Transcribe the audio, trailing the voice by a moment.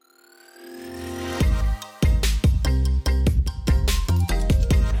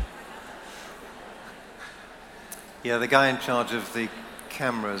Yeah, the guy in charge of the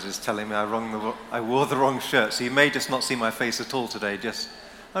cameras is telling me I wore the wrong shirt, so you may just not see my face at all today.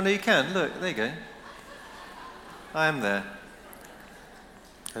 Oh no, you can. Look, there you go. I am there.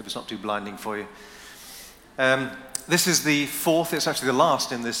 Hope it's not too blinding for you. This is the fourth, it's actually the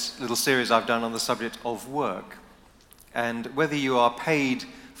last in this little series I've done on the subject of work. And whether you are paid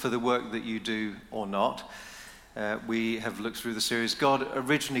for the work that you do or not, we have looked through the series. God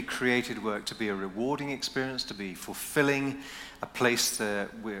originally created work to be a rewarding experience, to be fulfilling, a place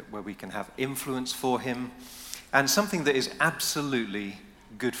where we can have influence for Him, and something that is absolutely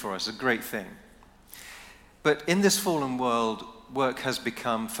good for us, a great thing. But in this fallen world, work has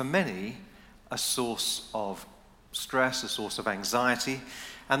become, for many, a source of stress, a source of anxiety.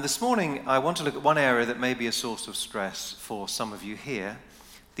 And this morning, I want to look at one area that may be a source of stress for some of you here,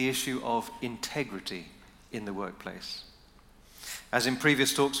 the issue of integrity in the workplace. As in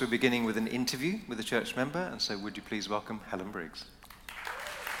previous talks, we're beginning with an interview with a church member, and so would you please welcome Helen Briggs.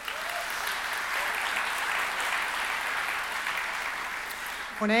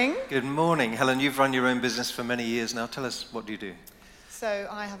 Morning. Good morning. Helen, you've run your own business for many years now. Tell us, what do you do? So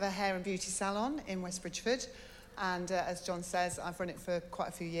I have a hair and beauty salon in West Bridgford, and as John says, I've run it for quite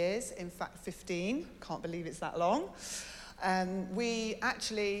a few years, in fact 15, can't believe it's that long. We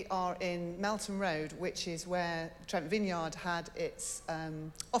actually are in Melton Road, which is where Trent Vineyard had its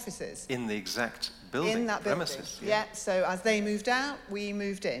offices. In the exact building? In that building, premises, yeah. So as they moved out, we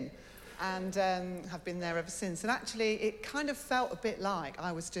moved in, and have been there ever since. And actually, it kind of felt a bit like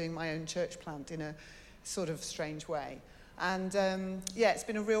I was doing my own church plant in a sort of strange way. And it's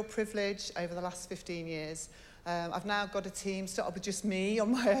been a real privilege over the last 15 years. I've now got a team, started with just me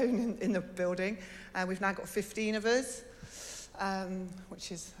on my own in the building. We've now got 15 of us,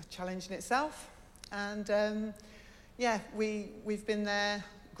 which is a challenge in itself. And we've been there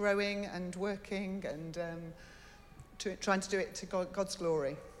growing and working and trying to do it to God's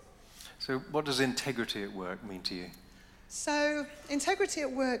glory. So what does integrity at work mean to you? So integrity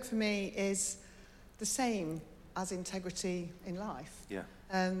at work for me is the same as integrity in life. Yeah.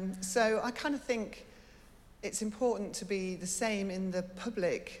 So I kind of think it's important to be the same in the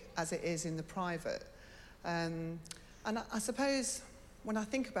public as it is in the private. And I suppose when I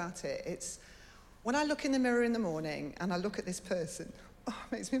think about it, it's when I look in the mirror in the morning and I look at this person, it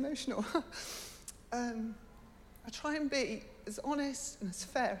makes me emotional. I try and be as honest and as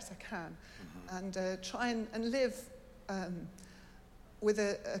fair as I can, and try and live with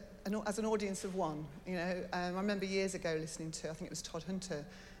as an audience of one. You know, I remember years ago listening to, I think it was Todd Hunter,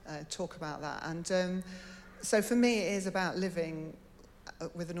 talk about that. And so for me, it is about living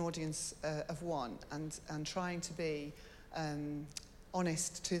with an audience of one and trying to be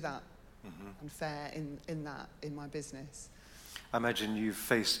honest to that and fair in my business. I imagine you've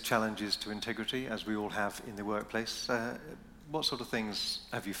faced challenges to integrity, as we all have in the workplace. What sort of things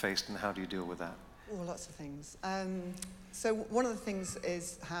have you faced, and how do you deal with that? Oh, lots of things. So one of the things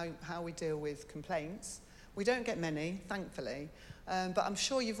is how we deal with complaints. We don't get many, thankfully, but I'm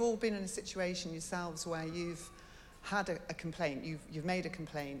sure you've all been in a situation yourselves where you've had a complaint, you've made a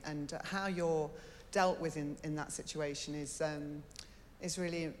complaint, and how you're dealt with in that situation is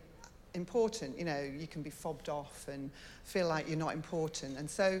really important. You know, you can be fobbed off and feel like you're not important, and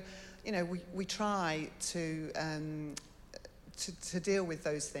so, you know, we try to deal with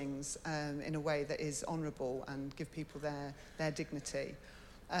those things in a way that is honourable and give people their dignity.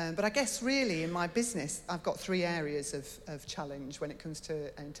 But I guess really in my business, I've got three areas of challenge when it comes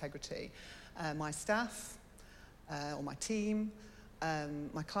to integrity. My staff, or my team,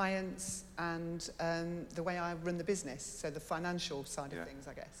 my clients, and the way I run the business, so the financial side of things,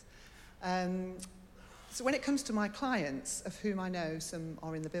 I guess. So when it comes to my clients, of whom I know some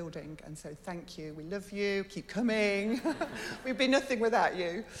are in the building, and so thank you, we love you, keep coming, we'd be nothing without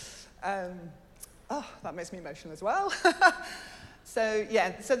you. That makes me emotional as well. So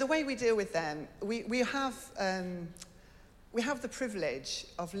the way we deal with them, we have the privilege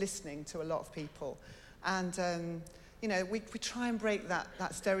of listening to a lot of people, and you know, we try and break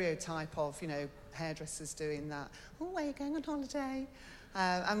that stereotype of, you know, hairdressers doing that. Oh, are you going on holiday?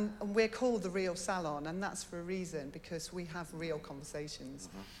 And we're called the Real Salon, and that's for a reason, because we have real conversations.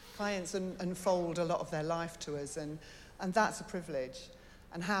 Clients unfold a lot of their life to us, and that's a privilege.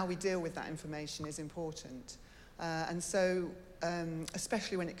 And how we deal with that information is important. And so,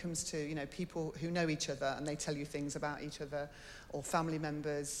 especially when it comes to, you know, people who know each other and they tell you things about each other, or family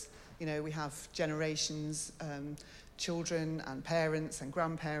members, you know, we have generations, children and parents and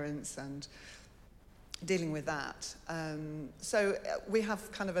grandparents, and dealing with that. So we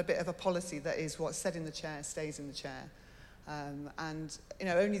have kind of a bit of a policy that is what's said in the chair stays in the chair. And,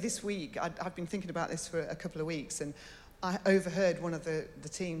 only this week, I've been thinking about this for a couple of weeks, and I overheard one of the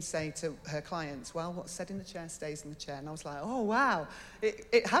team say to her clients, well, what's said in the chair stays in the chair. And I was like, oh, wow,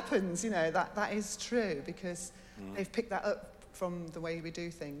 it happens, that is true, because they've picked that up from the way we do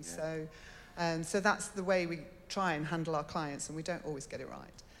things. Yeah. So that's the way we try and handle our clients, and we don't always get it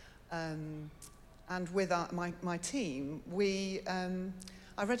right. And with my team,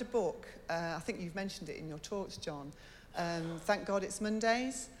 I read a book, I think you've mentioned it in your talks, John, Thank God It's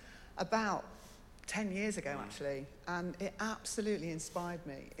Mondays, about 10 years ago, actually, and it absolutely inspired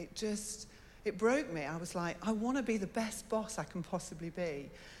me. It broke me. I was like, I want to be the best boss I can possibly be,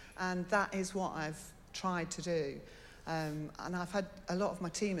 and that is what I've tried to do. And I've had a lot of my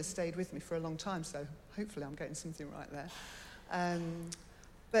team has stayed with me for a long time, so hopefully I'm getting something right there.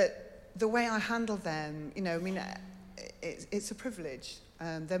 But the way I handle them, it's a privilege.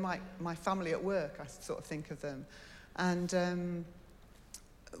 They're my family at work, I sort of think of them. And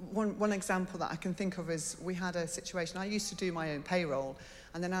one example that I can think of is we had a situation. I used to do my own payroll,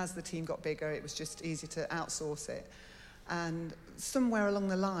 and then as the team got bigger, it was just easy to outsource it. And somewhere along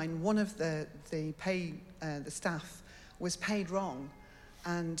the line, one of the staff was paid wrong,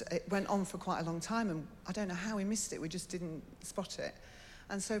 and it went on for quite a long time, and I don't know how we missed it. We just didn't spot it.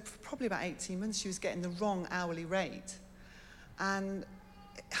 And so for probably about 18 months, she was getting the wrong hourly rate. And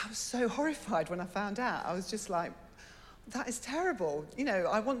I was so horrified when I found out. I was just like, that is terrible.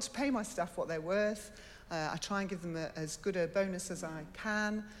 I want to pay my staff what they're worth. I try and give them as good a bonus as I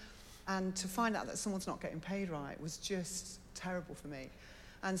can. And to find out that someone's not getting paid right was just terrible for me.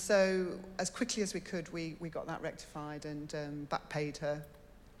 And so as quickly as we could, we got that rectified and back paid her.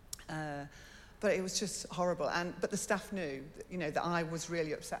 But it was just horrible. But the staff knew, that I was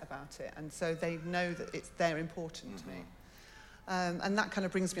really upset about it. And so they know that they're important to me. And that kind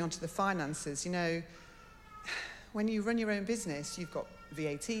of brings me on to the finances. When you run your own business, you've got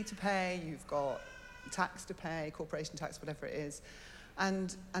VAT to pay, you've got tax to pay, corporation tax, whatever it is.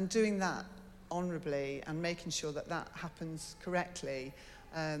 And doing that honourably and making sure that happens correctly.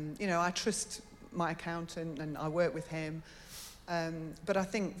 I trust my accountant and I work with him. But I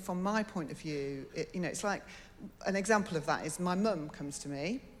think from my point of view, it's like an example of that is my mum comes to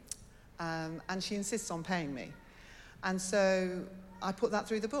me and she insists on paying me. And so I put that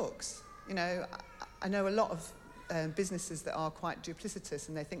through the books. I know a lot of businesses that are quite duplicitous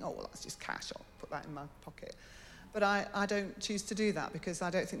and they think, oh, well, that's just cash, I'll put that in my pocket. But I don't choose to do that because I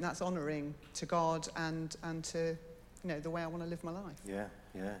don't think that's honouring to God and to, the way I want to live my life. Yeah.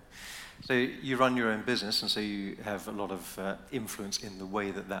 So you run your own business, and so you have a lot of influence in the way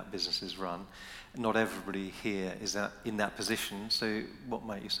that business is run. Not everybody here is in that position, so what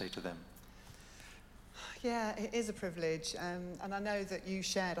might you say to them? Yeah, it is a privilege, and I know that you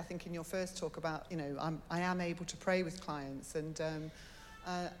shared, I think, in your first talk about, I am able to pray with clients, and,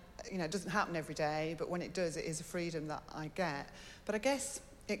 it doesn't happen every day, but when it does, it is a freedom that I get. But I guess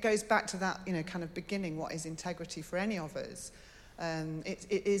it goes back to that, kind of beginning, what is integrity for any of us? It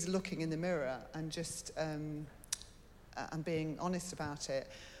is looking in the mirror and just and being honest about it,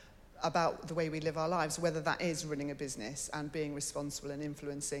 about the way we live our lives, whether that is running a business and being responsible and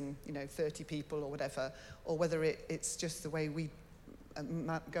influencing, 30 people or whatever, or whether it's just the way we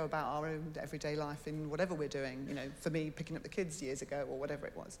go about our own everyday life in whatever we're doing, for me, picking up the kids years ago or whatever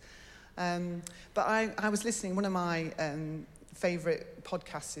it was. But I was listening, one of my favourite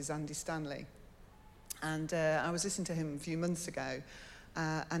podcasts is Andy Stanley. And I was listening to him a few months ago,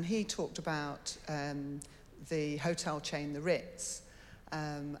 and he talked about the hotel chain, the Ritz,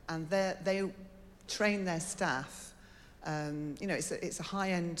 and they train their staff. It's a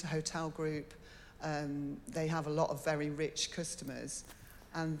high-end hotel group. They have a lot of very rich customers,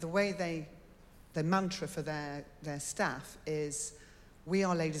 and the way their mantra for their staff is, "We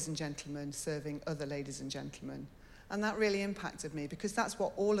are ladies and gentlemen serving other ladies and gentlemen." And that really impacted me because that's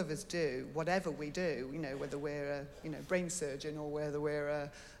what all of us do, whatever we do, whether we're a brain surgeon or whether we're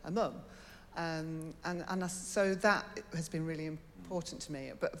a mum. So that has been really important to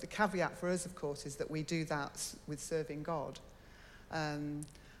me. But the caveat for us, of course, is that we do that with serving God. And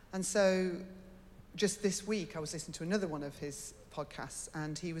so just this week, I was listening to another one of his podcasts,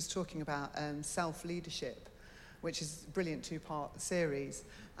 and he was talking about self-leadership, which is a brilliant 2-part series.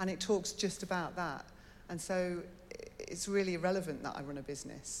 And it talks just about that. And so it's really relevant that I run a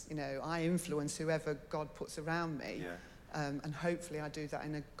business. I influence whoever God puts around me, and hopefully I do that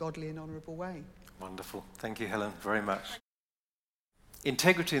in a godly and honourable way. Wonderful. Thank you, Helen, very much.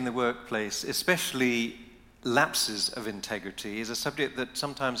 Integrity in the workplace, especially lapses of integrity, is a subject that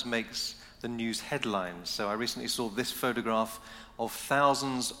sometimes makes the news headlines. So I recently saw this photograph of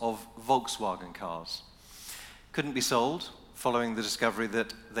thousands of Volkswagen cars. Couldn't be sold, following the discovery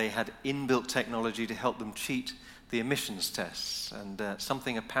that they had inbuilt technology to help them cheat the emissions tests, and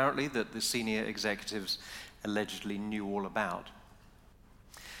something apparently that the senior executives allegedly knew all about.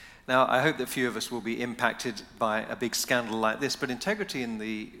 Now, I hope that few of us will be impacted by a big scandal like this, but integrity in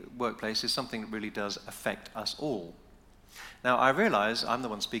the workplace is something that really does affect us all. Now, I realize I'm the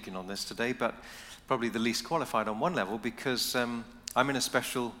one speaking on this today, but probably the least qualified on one level, because I'm in a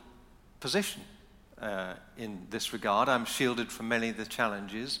special position in this regard. I'm shielded from many of the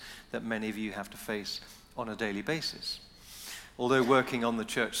challenges that many of you have to face on a daily basis. Although working on the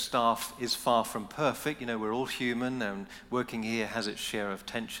church staff is far from perfect, we're all human, and working here has its share of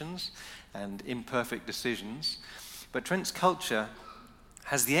tensions and imperfect decisions. But Trent's culture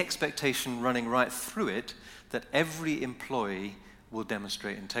has the expectation running right through it that every employee will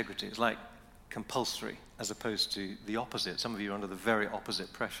demonstrate integrity. It's like compulsory as opposed to the opposite. Some of you are under the very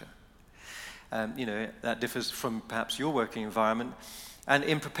opposite pressure. That differs from perhaps your working environment. And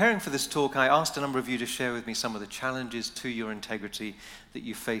in preparing for this talk, I asked a number of you to share with me some of the challenges to your integrity that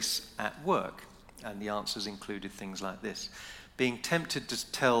you face at work. And the answers included things like this: being tempted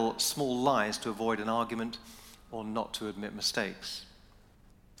to tell small lies to avoid an argument or not to admit mistakes;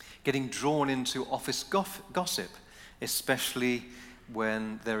 getting drawn into office gossip, especially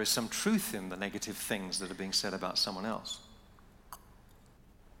when there is some truth in the negative things that are being said about someone else;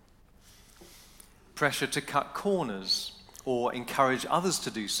 pressure to cut corners or encourage others to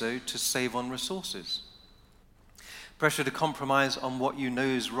do so to save on resources; pressure to compromise on what you know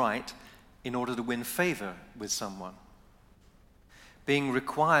is right in order to win favor with someone; being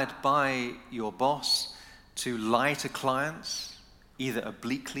required by your boss to lie to clients, either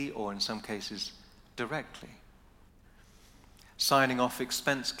obliquely or in some cases directly; signing off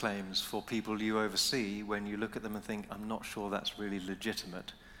expense claims for people you oversee when you look at them and think, I'm not sure that's really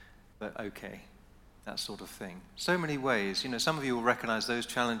legitimate, but okay. That sort of thing. So many ways. Some of you will recognize those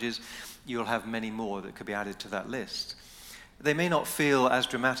challenges. You'll have many more that could be added to that list. They may not feel as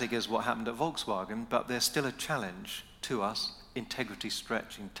dramatic as what happened at Volkswagen, but they're still a challenge to us, integrity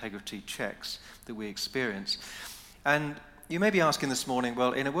stretch, integrity checks that we experience. And you may be asking this morning,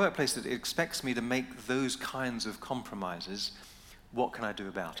 well, in a workplace that expects me to make those kinds of compromises, what can I do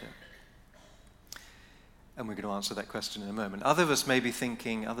about it? And we're going to answer that question in a moment. Others of us may be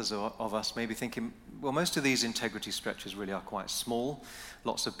thinking, well, most of these integrity stretches really are quite small.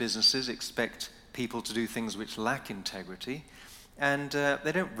 Lots of businesses expect people to do things which lack integrity, and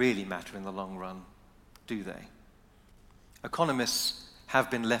they don't really matter in the long run, do they? Economists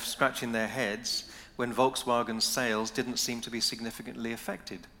have been left scratching their heads when Volkswagen's sales didn't seem to be significantly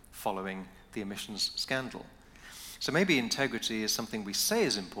affected following the emissions scandal. So maybe integrity is something we say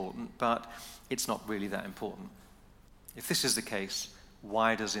is important, but it's not really that important. If this is the case,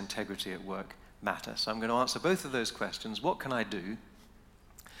 why does integrity at work matter? So I'm going to answer both of those questions. What can I do?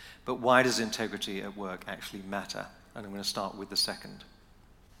 But why does integrity at work actually matter? And I'm going to start with the second.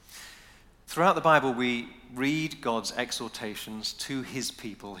 Throughout the Bible, we read God's exhortations to his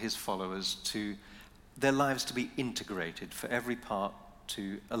people, his followers, to their lives to be integrated, for every part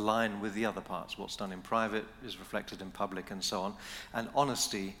to align with the other parts. What's done in private is reflected in public, and so on. And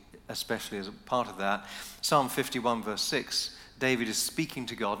honesty, especially as a part of that. Psalm 51 verse 6, David is speaking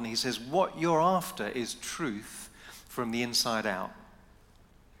to God, and he says, what you're after is truth from the inside out.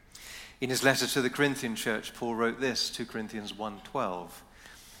 In his letter to the Corinthian church, Paul wrote this, 2 Corinthians 1:12.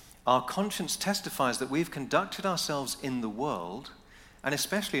 Our conscience testifies that we've conducted ourselves in the world, and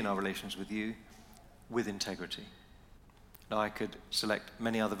especially in our relations with you, with integrity. Now, I could select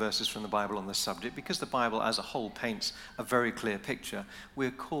many other verses from the Bible on this subject, because the Bible as a whole paints a very clear picture.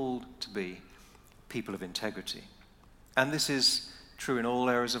 We're called to be people of integrity. And this is true in all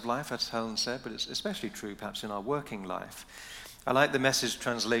areas of life, as Helen said, but it's especially true perhaps in our working life. I like the Message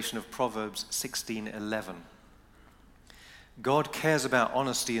translation of Proverbs 16:11. God cares about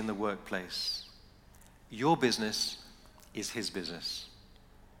honesty in the workplace. Your business is his business.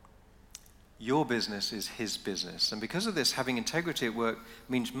 Your business is his business. And because of this, having integrity at work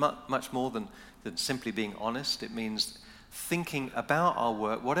means much more than simply being honest. It means thinking about our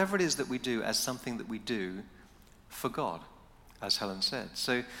work, whatever it is that we do, as something that we do for God, as Helen said.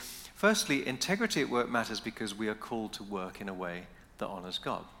 So, firstly, integrity at work matters because we are called to work in a way that honors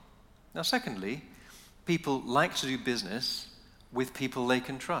God. Now, secondly, people like to do business with people they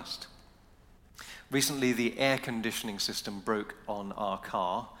can trust. Recently, the air conditioning system broke on our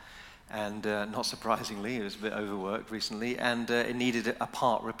car. And not surprisingly, it was a bit overworked recently, and it needed a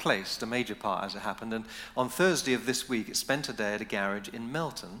part replaced, a major part as it happened. And on Thursday of this week, it spent a day at a garage in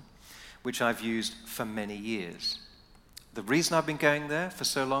Melton, which I've used for many years. The reason I've been going there for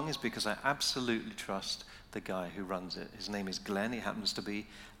so long is because I absolutely trust the guy who runs it. His name is Glenn. He happens to be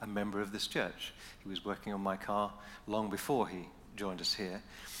a member of this church. He was working on my car long before he joined us here.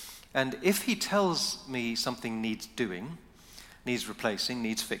 And if he tells me something needs doing, needs replacing,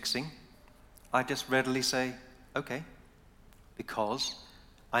 needs fixing, I just readily say, okay, because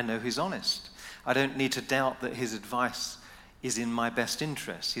I know he's honest. I don't need to doubt that his advice is in my best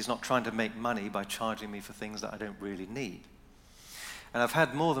interest. He's not trying to make money by charging me for things that I don't really need. And I've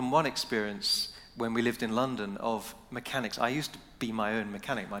had more than one experience when we lived in London of mechanics. I used to be my own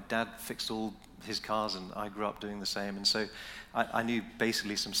mechanic. My dad fixed all his cars and I grew up doing the same. And so I knew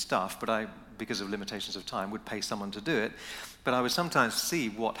basically some stuff, but I, because of limitations of time, would pay someone to do it. But I would sometimes see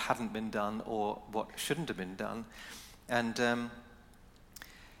what hadn't been done or what shouldn't have been done. And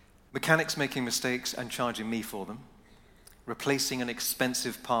mechanics making mistakes and charging me for them. Replacing an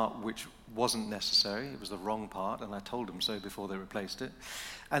expensive part which wasn't necessary. It was the wrong part, and I told them so before they replaced it.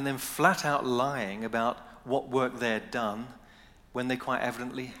 And then flat out lying about what work they had done when they quite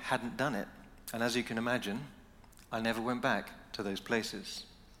evidently hadn't done it. And as you can imagine, I never went back to those places.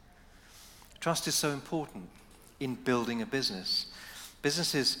 Trust is so important in building a business.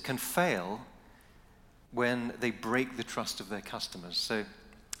 Businesses can fail when they break the trust of their customers. So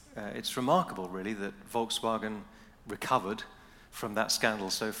it's remarkable, really, that Volkswagen recovered from that scandal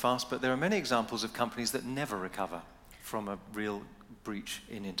so fast, but there are many examples of companies that never recover from a real breach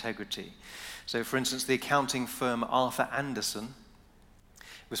in integrity. So, for instance, the accounting firm Arthur Andersen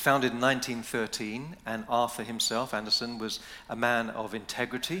was founded in 1913, and Arthur himself, Andersen, was a man of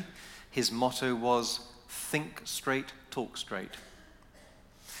integrity. His motto was, think straight, talk straight.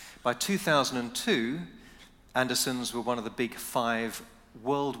 By 2002, Andersens were one of the big 5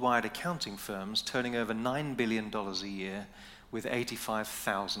 worldwide accounting firms, turning over $9 billion a year with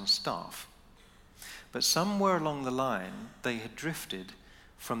 85,000 staff. But somewhere along the line, they had drifted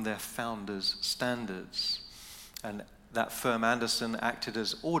from their founders' standards. And that firm, Andersen, acted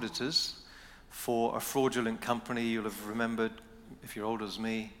as auditors for a fraudulent company you'll have remembered, if you're older as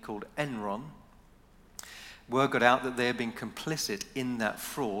me, called Enron. Word got out that they had been complicit in that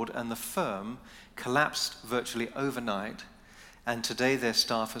fraud, and the firm collapsed virtually overnight. And today their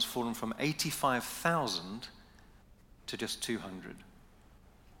staff has fallen from 85,000 to just 200.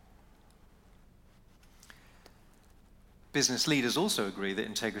 Business leaders also agree that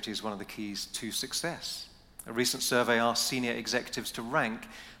integrity is one of the keys to success. A recent survey asked senior executives to rank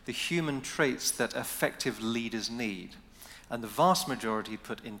the human traits that effective leaders need. And the vast majority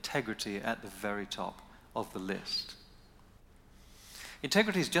put integrity at the very top of the list.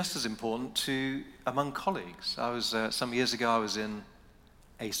 Integrity is just as important among colleagues. Some years ago, I was in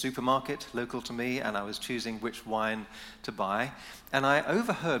a supermarket local to me, and I was choosing which wine to buy, and I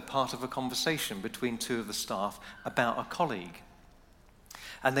overheard part of a conversation between 2 of the staff about a colleague.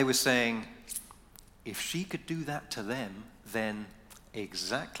 And they were saying, if she could do that to them, then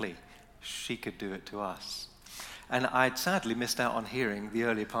exactly she could do it to us. And I'd sadly missed out on hearing the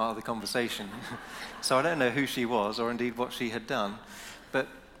earlier part of the conversation. So I don't know who she was or indeed what she had done. But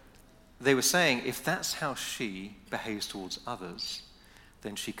they were saying, if that's how she behaves towards others,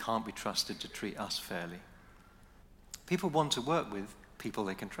 then she can't be trusted to treat us fairly. People want to work with people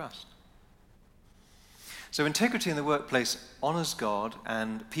they can trust. So integrity in the workplace honors God,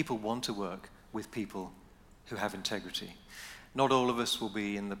 and people want to work with people who have integrity. Not all of us will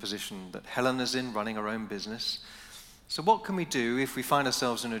be in the position that Helen is in, running her own business. So what can we do if we find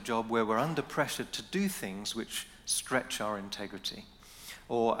ourselves in a job where we're under pressure to do things which stretch our integrity?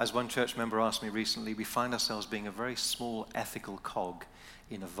 Or, as one church member asked me recently, we find ourselves being a very small ethical cog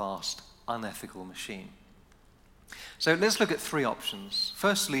in a vast unethical machine. So let's look at 3 options.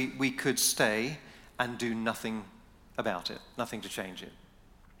 Firstly, we could stay and do nothing about it, nothing to change it.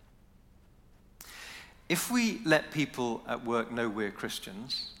 If we let people at work know we're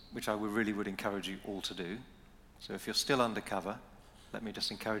Christians, which I really would encourage you all to do, so if you're still undercover, let me just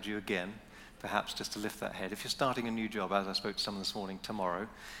encourage you again, perhaps just to lift that head. If you're starting a new job, as I spoke to someone this morning, tomorrow,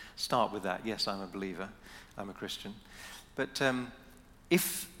 start with that. Yes, I'm a believer. I'm a Christian. But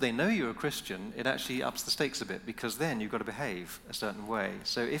if they know you're a Christian, it actually ups the stakes a bit, because then you've got to behave a certain way.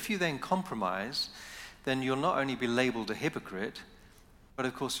 So if you then compromise, then you'll not only be labeled a hypocrite, but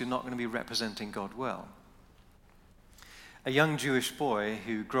of course you're not going to be representing God well. A young Jewish boy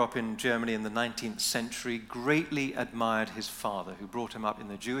who grew up in Germany in the 19th century greatly admired his father, who brought him up in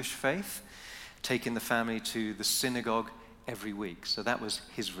the Jewish faith, taking the family to the synagogue every week. So that was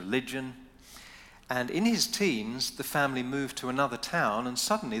his religion. And in his teens, the family moved to another town, and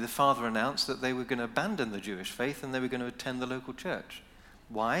suddenly the father announced that they were going to abandon the Jewish faith and they were going to attend the local church.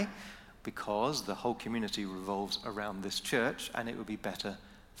 Why? Because the whole community revolves around this church, and it would be better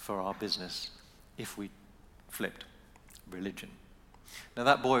for our business if we flipped, religion. Now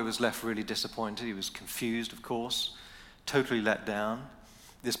that boy was left really disappointed. He was confused, of course, totally let down.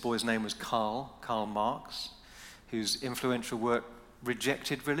 This boy's name was Karl Marx, whose influential work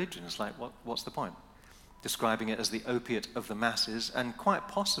rejected religion. It's like, what's the point? Describing it as the opiate of the masses, and quite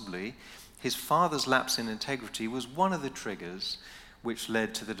possibly his father's lapse in integrity was one of the triggers which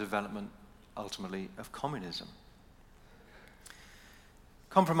led to the development, ultimately, of communism.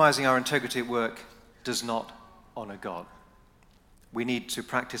 Compromising our integrity at work does not honor God. We need to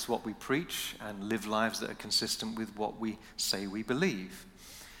practice what we preach and live lives that are consistent with what we say we believe.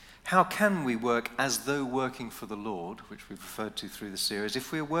 How can we work as though working for the Lord, which we've referred to through the series,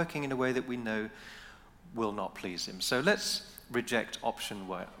 if we're working in a way that we know will not please him? So let's reject option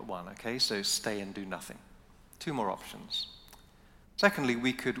 1, okay? So stay and do nothing. 2 more options. Secondly,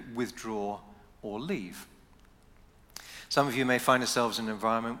 we could withdraw or leave. Some of you may find yourselves in an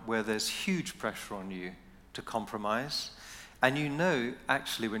environment where there's huge pressure on you to compromise, and you know,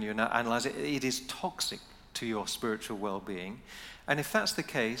 actually, when you analyze it, it is toxic to your spiritual well-being. And if that's the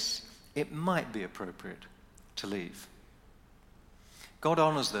case, it might be appropriate to leave. God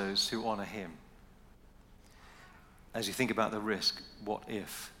honors those who honor him. As you think about the risk, what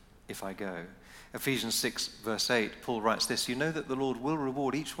if I go? Ephesians 6, verse 8, Paul writes this: you know that the Lord will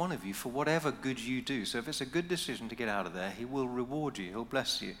reward each one of you for whatever good you do. So if it's a good decision to get out of there, he will reward you. He'll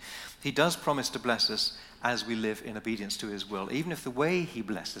bless you. He does promise to bless us as we live in obedience to his will, even if the way he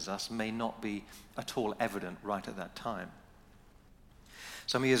blesses us may not be at all evident right at that time.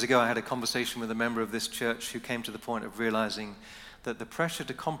 Some years ago, I had a conversation with a member of this church who came to the point of realizing that the pressure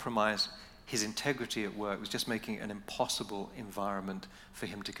to compromise his integrity at work was just making it an impossible environment for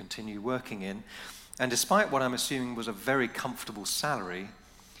him to continue working in. And despite what I'm assuming was a very comfortable salary,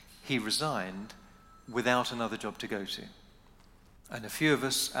 he resigned without another job to go to. And a few of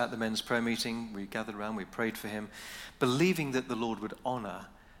us at the men's prayer meeting, we gathered around, we prayed for him, believing that the Lord would honor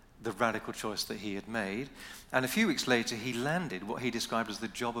the radical choice that he had made. And a few weeks later, he landed what he described as the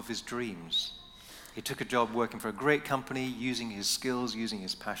job of his dreams. He took a job working for a great company, using his skills, using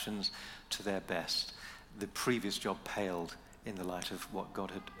his passions to their best. The previous job paled in the light of what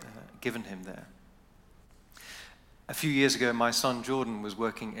God had given him there. A few years ago, my son Jordan was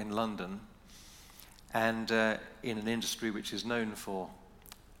working in London, and in an industry which is known for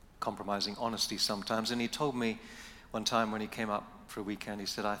compromising honesty sometimes. And he told me one time when he came up for a weekend, he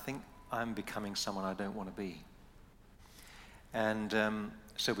said, I think I'm becoming someone I don't want to be. And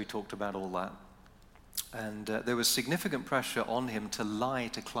so we talked about all that. And there was significant pressure on him to lie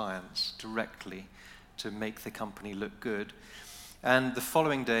to clients directly to make the company look good. And the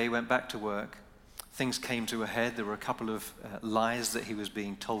following day, he went back to work. Things came to a head. There were a couple of lies that he was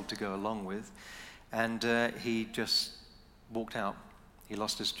being told to go along with. And he just walked out. He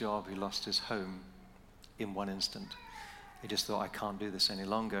lost his job. He lost his home in one instant. He just thought, I can't do this any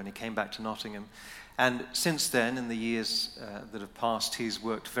longer. And he came back to Nottingham. And since then, in the years that have passed, he's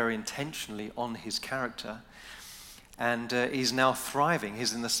worked very intentionally on his character. And he's now thriving.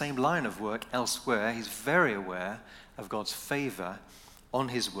 He's in the same line of work elsewhere. He's very aware of God's favor on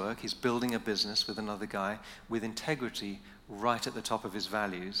his work. He's building a business with another guy with integrity right at the top of his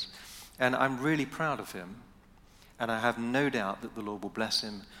values. And I'm really proud of him. And I have no doubt that the Lord will bless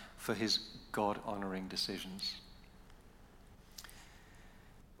him for his God-honoring decisions.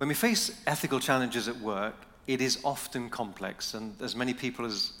 When we face ethical challenges at work, it is often complex. And as many people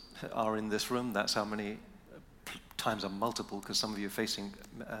as are in this room, that's how many times are multiple, because some of you are facing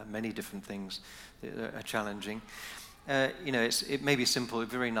many different things that are challenging. It may be simple,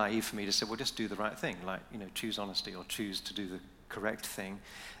 very naive for me to say, well, just do the right thing, like, choose honesty or choose to do the correct thing.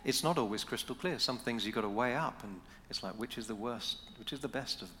 It's not always crystal clear. Some things you've got to weigh up, and it's like, which is the worst, which is the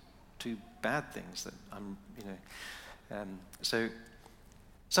best of 2 bad things that so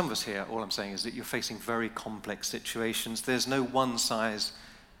some of us here, all I'm saying is that you're facing very complex situations. There's no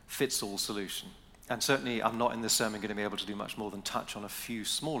one-size-fits-all solution. And certainly I'm not in this sermon going to be able to do much more than touch on a few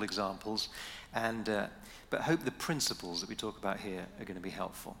small examples, but hope the principles that we talk about here are going to be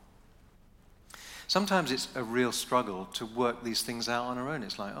helpful. Sometimes it's a real struggle to work these things out on our own.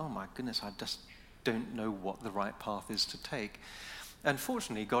 It's like, oh my goodness, I just don't know what the right path is to take. And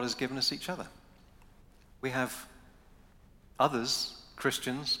fortunately, God has given us each other. We have others,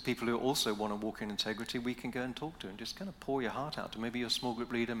 Christians, people who also want to walk in integrity, we can go and talk to and just kind of pour your heart out to maybe your small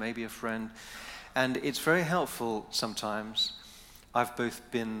group leader, maybe a friend. And it's very helpful sometimes. I've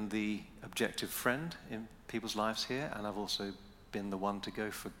both been the objective friend in people's lives here, and I've also been the one to go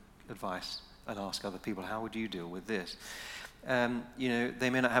for advice and ask other people, how would you deal with this? They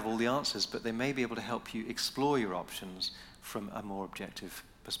may not have all the answers, but they may be able to help you explore your options from a more objective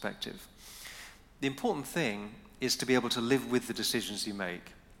perspective. The important thing is to be able to live with the decisions you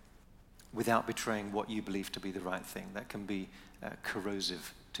make without betraying what you believe to be the right thing. That can be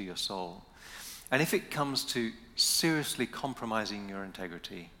corrosive to your soul. And if it comes to seriously compromising your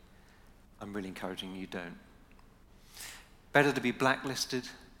integrity, I'm really encouraging you don't. Better to be blacklisted,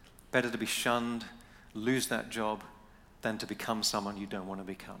 better to be shunned, lose that job, than to become someone you don't want to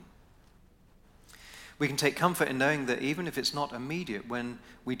become. We can take comfort in knowing that even if it's not immediate, when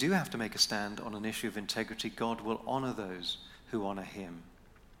we do have to make a stand on an issue of integrity, God will honor those who honor him.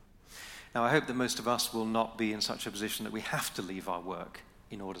 Now, I hope that most of us will not be in such a position that we have to leave our work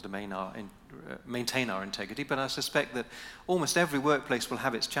in order to maintain our integrity, but I suspect that almost every workplace will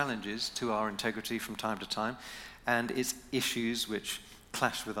have its challenges to our integrity from time to time, and its issues which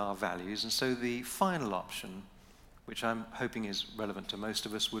clash with our values. And so the final option, which I'm hoping is relevant to most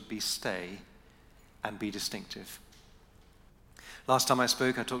of us, would be stay and be distinctive. Last time I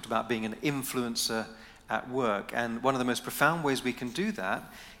spoke, I talked about being an influencer at work, and one of the most profound ways we can do that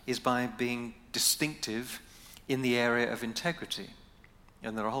is by being distinctive in the area of integrity.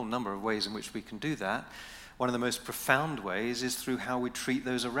 And there are a whole number of ways in which we can do that. One of the most profound ways is through how we treat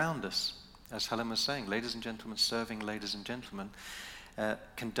those around us. As Helen was saying, ladies and gentlemen, serving ladies and gentlemen,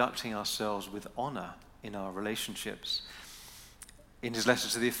 conducting ourselves with honor in our relationships. In his letter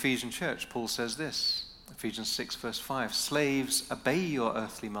to the Ephesian church, Paul says this, Ephesians 6 verse 5, "Slaves, obey your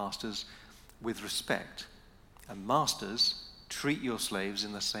earthly masters with respect, and masters, treat your slaves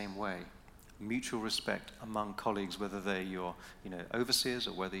in the same way." Mutual respect among colleagues, whether they're your overseers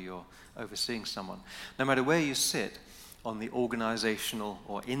or whether you're overseeing someone. No matter where you sit on the organizational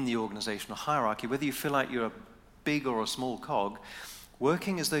or in the organizational hierarchy, whether you feel like you're a big or a small cog,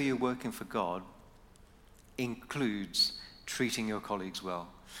 working as though you're working for God includes treating your colleagues well,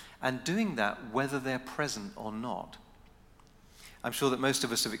 and doing that whether they're present or not. I'm sure that most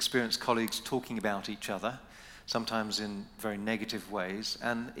of us have experienced colleagues talking about each other, sometimes in very negative ways,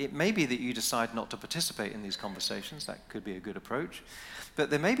 and it may be that you decide not to participate in these conversations. That could be a good approach. But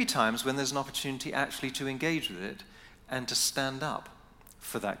there may be times when there's an opportunity actually to engage with it and to stand up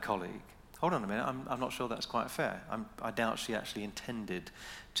for that colleague. Hold on a minute, I'm not sure that's quite fair. I doubt she actually intended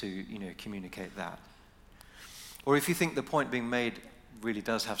to communicate that. Or if you think the point being made really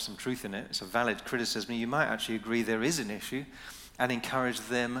does have some truth in it, it's a valid criticism, you might actually agree there is an issue and encourage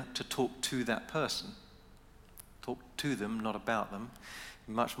them to talk to that person. Talk to them, not about them.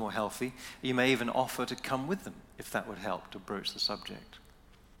 Much more healthy. You may even offer to come with them if that would help to broach the subject.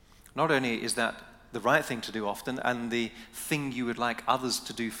 Not only is that the right thing to do often and the thing you would like others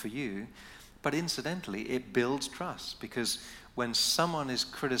to do for you, but incidentally, it builds trust, because when someone is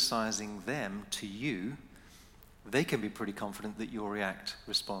criticizing them to you, they can be pretty confident that you'll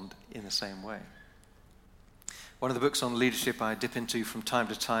respond in the same way. One of the books on leadership I dip into from time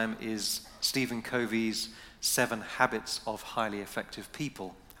to time is Stephen Covey's 7 Habits of Highly Effective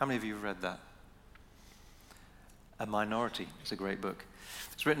People. How many of you have read that? A minority. It's a great book.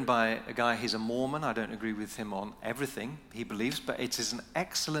 It's written by a guy, he's a Mormon. I don't agree with him on everything he believes, but it is an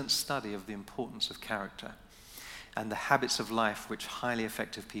excellent study of the importance of character and the habits of life which highly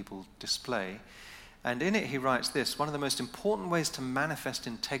effective people display. And in it he writes this: one of the most important ways to manifest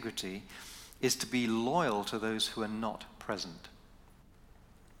integrity is to be loyal to those who are not present.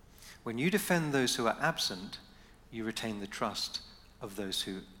 When you defend those who are absent, you retain the trust of those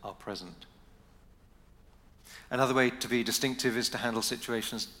who are present. Another way to be distinctive is to handle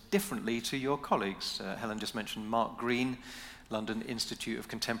situations differently to your colleagues. Helen just mentioned Mark Green, London Institute of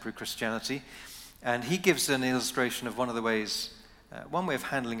Contemporary Christianity, and he gives an illustration of one of the ways, one way of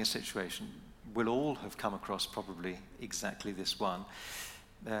handling a situation. We'll all have come across probably exactly this one,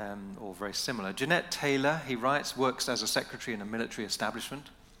 or very similar. Jeanette Taylor, he writes, works as a secretary in a military establishment.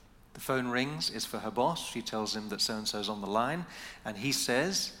 The phone rings, it's for her boss. She tells him that so-and-so's on the line, and he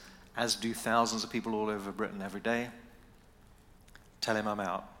says, as do thousands of people all over Britain every day, "Tell him I'm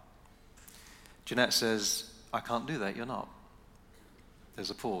out." Jeanette says, "I can't do that, you're not." There's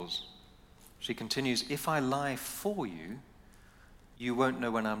a pause. She continues, "If I lie for you, you won't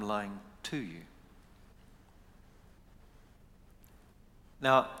know when I'm lying to you."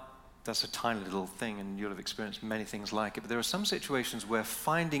 Now, that's a tiny little thing, and you'll have experienced many things like it, but there are some situations where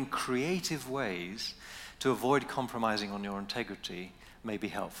finding creative ways to avoid compromising on your integrity may be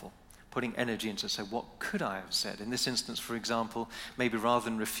helpful. Putting energy into, say, what could I have said? In this instance, for example, maybe rather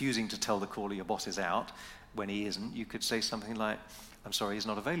than refusing to tell the caller your boss is out when he isn't, you could say something like, "I'm sorry, he's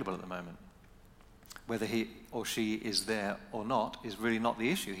not available at the moment." Whether he or she is there or not is really not the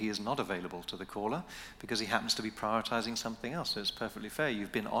issue. He is not available to the caller because he happens to be prioritizing something else. So it's perfectly fair.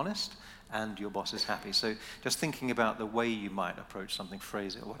 You've been honest and your boss is happy. So just thinking about the way you might approach something,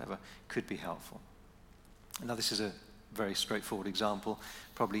 phrase it or whatever, could be helpful. Now, this is a very straightforward example,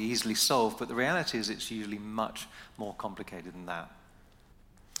 probably easily solved, but the reality is it's usually much more complicated than that.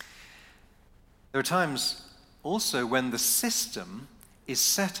 There are times also when the system is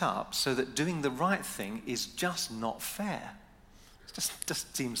set up so that doing the right thing is just not fair. It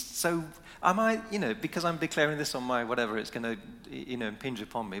just seems so, because I'm declaring this on my whatever, it's going to, impinge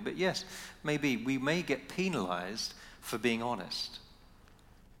upon me. But yes, maybe we may get penalized for being honest.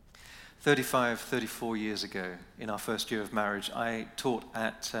 34 years ago, in our first year of marriage, I taught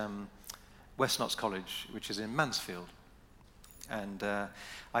at West Notts College, which is in Mansfield. And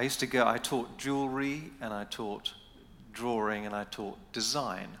I taught jewelry, and I taught drawing, and I taught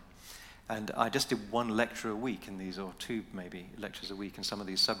design. And I just did one lecture a week in these, or two maybe lectures a week in some of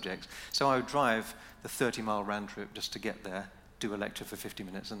these subjects. So I would drive the 30-mile round trip just to get there, do a lecture for 50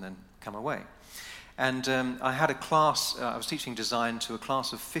 minutes, and then come away. And I had a class, I was teaching design to a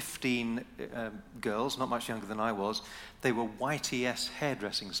class of 15 girls, not much younger than I was. They were YTS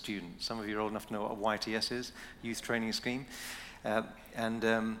hairdressing students. Some of you are old enough to know what a YTS is, Youth Training Scheme.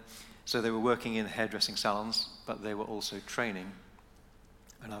 So they were working in hairdressing salons, but they were also training.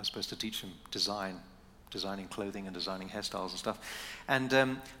 And I was supposed to teach them designing clothing and designing hairstyles and stuff.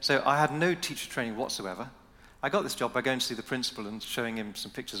 And so I had no teacher training whatsoever. I got this job by going to see the principal and showing him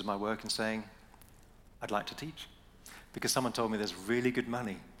some pictures of my work and saying, I'd like to teach. Because someone told me there's really good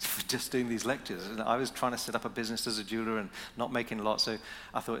money for just doing these lectures. And I was trying to set up a business as a jeweler and not making a lot, so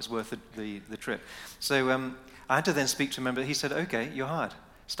I thought it's worth the trip. So I had to then speak to a member. He said, okay, you're hired.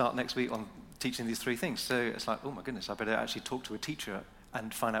 Start next week on teaching these 3 things. So it's like, oh my goodness, I better actually talk to a teacher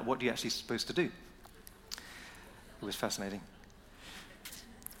and find out what you're actually supposed to do. It was fascinating.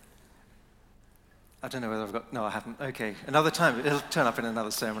 I don't know whether no, I haven't. Okay, another time. It'll turn up in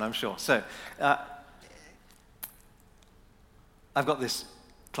another sermon, I'm sure. So I've got this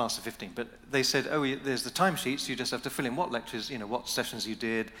class of 15, but they said, there's the timesheets, you just have to fill in what lectures, what sessions you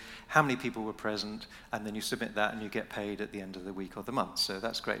did, how many people were present, and then you submit that and you get paid at the end of the week or the month. So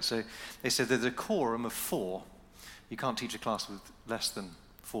that's great. So they said there's a quorum of 4. You can't teach a class with less than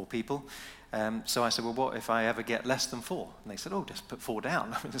 4 people. So I said, well, what if I ever get less than 4? And they said, just put 4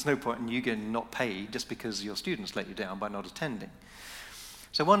 down. I mean, there's no point in you getting not paid just because your students let you down by not attending.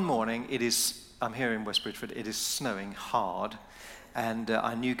 So one morning, I'm here in West Bridgford, it is snowing hard, and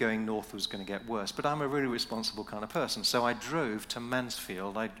I knew going north was going to get worse, but I'm a really responsible kind of person. So I drove to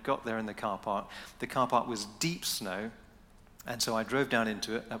Mansfield. I got there in the car park. The car park was deep snow, and so I drove down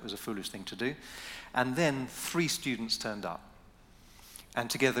into it. That was a foolish thing to do. And then 3 students turned up, and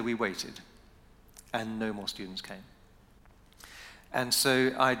together we waited, and no more students came. And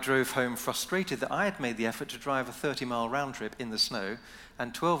so I drove home frustrated that I had made the effort to drive a 30-mile round trip in the snow,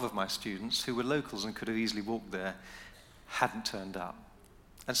 and 12 of my students, who were locals and could have easily walked there, hadn't turned up.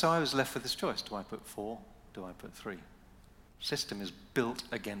 And so I was left with this choice. Do I put 4? Do I put 3? System is built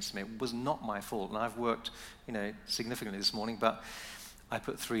against me. It was not my fault. And I've worked, significantly this morning, but I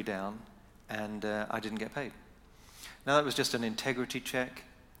put 3 down, and I didn't get paid. Now, that was just an integrity check.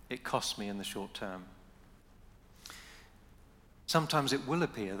 It cost me in the short term. Sometimes it will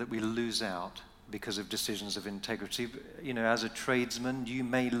appear that we lose out because of decisions of integrity. As a tradesman, you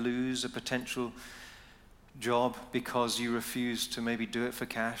may lose a potential job because you refuse to maybe do it for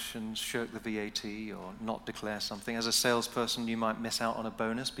cash and shirk the VAT or not declare something. As a salesperson, you might miss out on a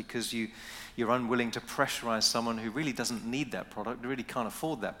bonus because you're unwilling to pressurize someone who really doesn't need that product, really can't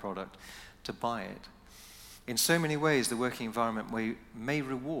afford that product, to buy it. In so many ways, the working environment may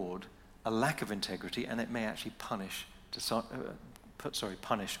reward a lack of integrity, and it may actually punish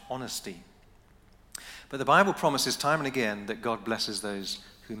honesty. But the Bible promises time and again that God blesses those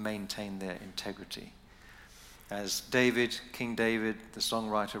who maintain their integrity. As King David, the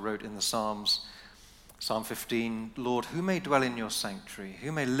songwriter, wrote in the Psalms, Psalm 15, Lord, who may dwell in your sanctuary?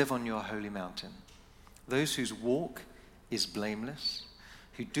 Who may live on your holy mountain? Those whose walk is blameless,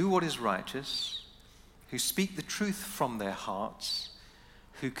 who do what is righteous, who speak the truth from their hearts,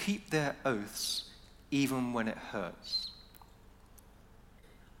 who keep their oaths even when it hurts.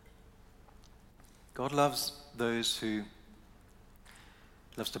 God loves to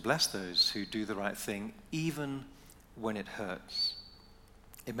bless those who do the right thing, even when it hurts.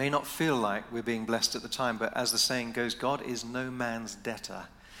 It may not feel like we're being blessed at the time, but as the saying goes, God is no man's debtor.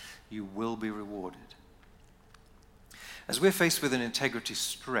 You will be rewarded. As we're faced with an integrity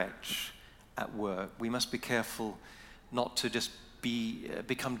stretch at work, we must be careful not to just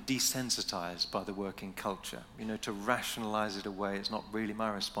become desensitized by the working culture, to rationalize it away. It's not really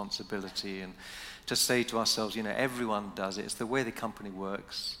my responsibility, and to say to ourselves, everyone does it. It's the way the company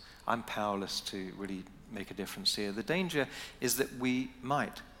works. I'm powerless to really make a difference here. The danger is that we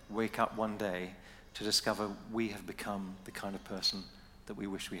might wake up one day to discover we have become the kind of person that we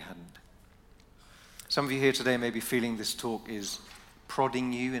wish we hadn't. Some of you here today may be feeling this talk is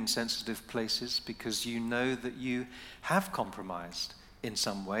prodding you in sensitive places because you know that you have compromised in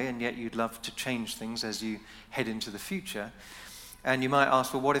some way, and yet you'd love to change things as you head into the future. And you might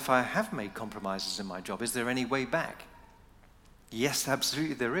ask, well, what if I have made compromises in my job? Is there any way back? Yes,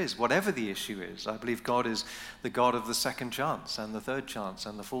 absolutely there is. Whatever the issue is, I believe God is the God of the second chance and the third chance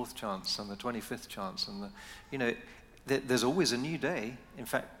and the fourth chance and the 25th chance. And there's always a new day. In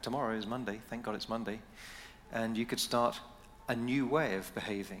fact, tomorrow is Monday. Thank God it's Monday. And you could start a new way of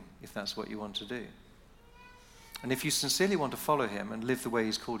behaving if that's what you want to do. And if you sincerely want to follow him and live the way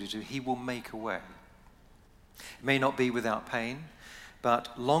he's called you to, he will make a way. It may not be without pain,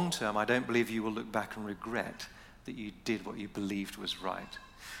 but long term, I don't believe you will look back and regret that you did what you believed was right.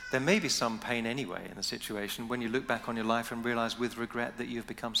 There may be some pain anyway in the situation when you look back on your life and realize with regret that you've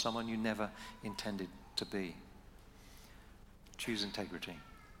become someone you never intended to be. Choose integrity.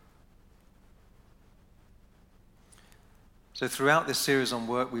 So throughout this series on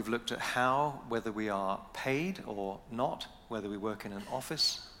work, we've looked at how, whether we are paid or not, whether we work in an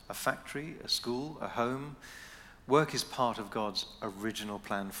office, a factory, a school, a home, work is part of God's original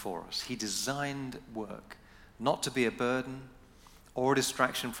plan for us. He designed work not to be a burden or a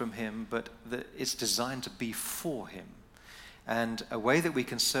distraction from him, but that it's designed to be for him. And a way that we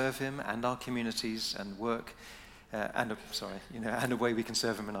can serve him and our communities and work, and a way we can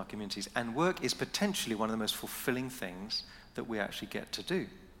serve him in our communities. And work is potentially one of the most fulfilling things that we actually get to do.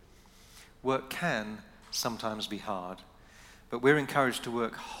 Work can sometimes be hard, but we're encouraged to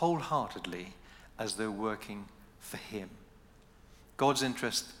work wholeheartedly as though working for him. God's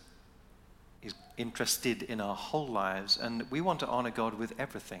is interested in our whole lives, and we want to honor God with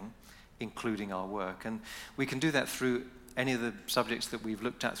everything, including our work. And we can do that through any of the subjects that we've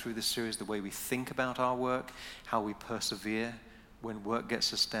looked at through this series, the way we think about our work, how we persevere when work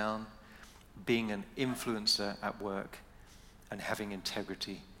gets us down, being an influencer at work, and having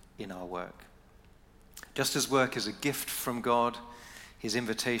integrity in our work. Just as work is a gift from God, his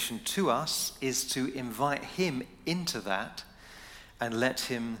invitation to us is to invite him into that and let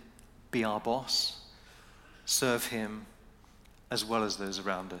him be our boss, serve him, as well as those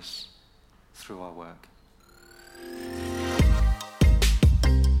around us through our work.